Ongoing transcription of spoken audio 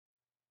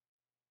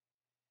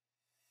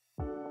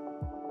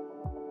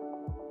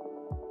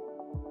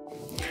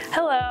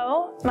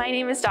Hello, my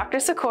name is Dr.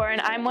 Secor and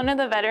I'm one of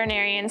the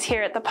veterinarians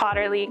here at the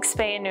Potter League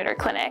Spay and Neuter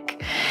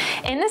Clinic.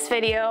 In this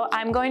video,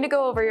 I'm going to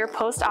go over your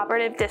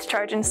post-operative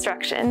discharge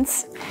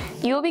instructions.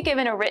 You will be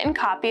given a written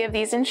copy of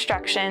these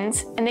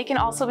instructions and they can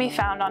also be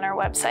found on our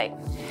website.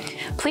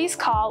 Please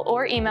call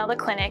or email the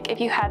clinic if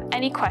you have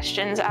any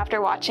questions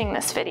after watching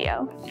this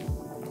video.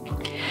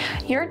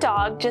 Your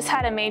dog just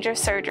had a major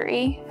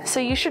surgery, so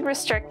you should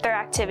restrict their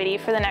activity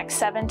for the next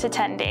 7 to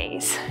 10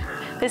 days.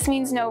 This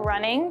means no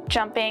running,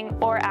 jumping,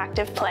 or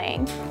active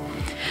playing.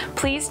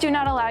 Please do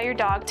not allow your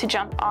dog to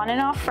jump on and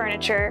off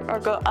furniture or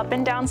go up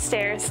and down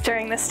stairs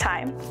during this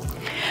time.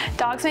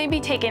 Dogs may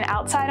be taken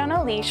outside on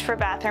a leash for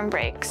bathroom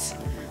breaks.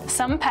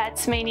 Some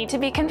pets may need to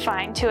be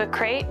confined to a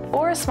crate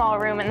or a small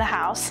room in the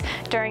house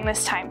during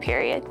this time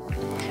period.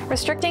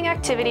 Restricting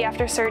activity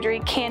after surgery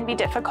can be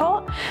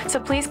difficult,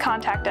 so please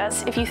contact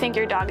us if you think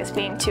your dog is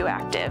being too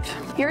active.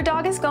 Your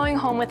dog is going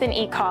home with an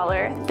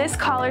e-collar. This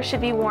collar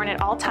should be worn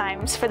at all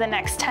times for the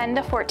next 10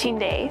 to 14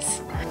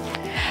 days.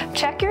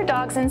 Check your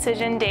dog's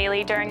incision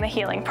daily during the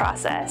healing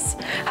process.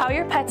 How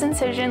your pet's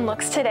incision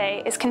looks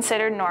today is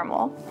considered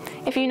normal.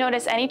 If you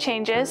notice any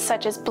changes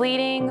such as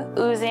bleeding,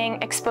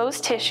 oozing,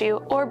 exposed tissue,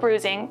 or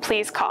bruising,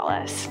 please call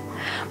us.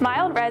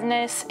 Mild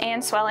redness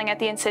and swelling at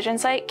the incision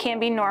site can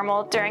be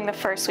normal during the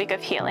first week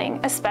of healing,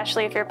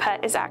 especially if your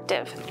pet is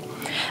active.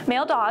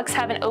 Male dogs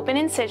have an open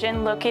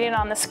incision located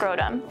on the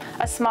scrotum.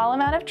 A small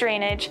amount of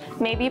drainage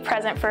may be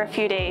present for a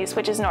few days,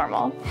 which is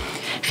normal.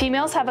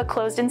 Females have a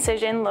closed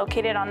incision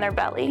located on their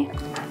belly.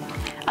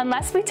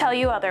 Unless we tell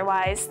you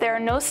otherwise, there are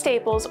no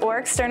staples or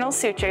external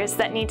sutures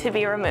that need to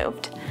be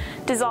removed.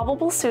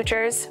 Dissolvable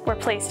sutures were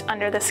placed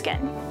under the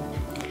skin.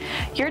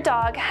 Your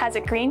dog has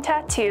a green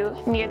tattoo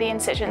near the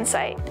incision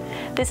site.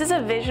 This is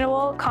a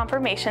visual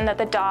confirmation that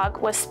the dog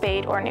was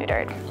spayed or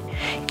neutered.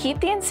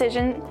 Keep the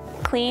incision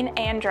clean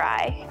and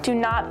dry. Do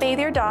not bathe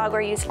your dog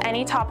or use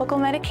any topical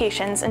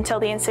medications until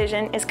the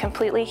incision is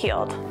completely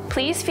healed.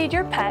 Please feed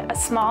your pet a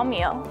small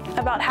meal,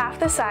 about half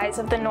the size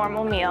of the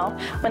normal meal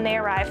when they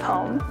arrive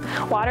home.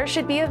 Water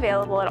should be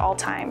available at all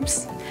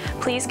times.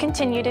 Please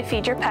continue to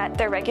feed your pet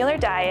their regular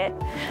diet.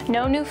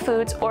 No new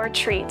foods or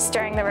treats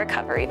during the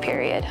recovery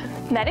period.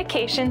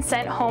 Medication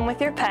sent home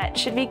with your pet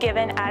should be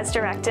given as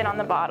directed on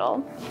the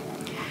bottle.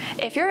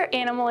 If your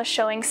animal is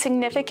showing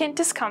significant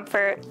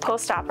discomfort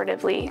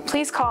post-operatively,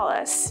 please call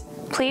us.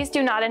 Please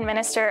do not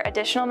administer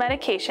additional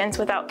medications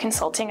without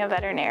consulting a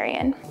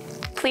veterinarian.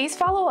 Please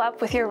follow up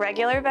with your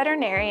regular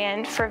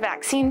veterinarian for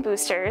vaccine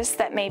boosters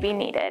that may be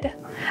needed,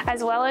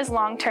 as well as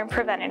long-term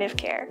preventative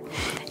care.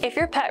 If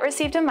your pet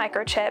received a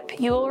microchip,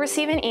 you will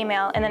receive an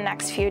email in the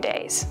next few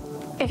days.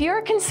 If you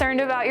are concerned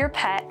about your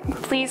pet,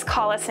 please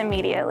call us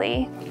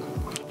immediately.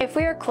 If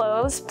we are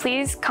closed,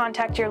 please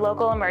contact your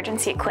local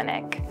emergency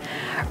clinic.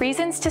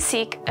 Reasons to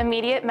seek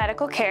immediate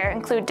medical care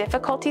include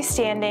difficulty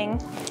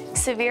standing,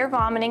 severe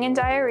vomiting and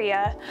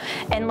diarrhea,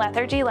 and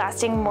lethargy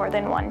lasting more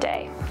than 1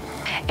 day.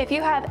 If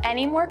you have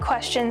any more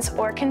questions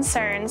or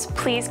concerns,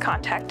 please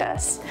contact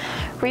us.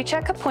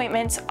 Recheck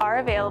appointments are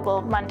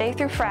available Monday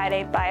through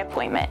Friday by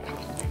appointment.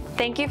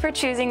 Thank you for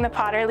choosing the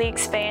Potter League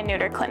Spay and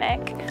Neuter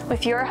Clinic.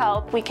 With your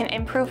help, we can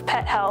improve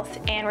pet health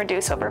and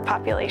reduce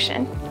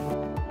overpopulation.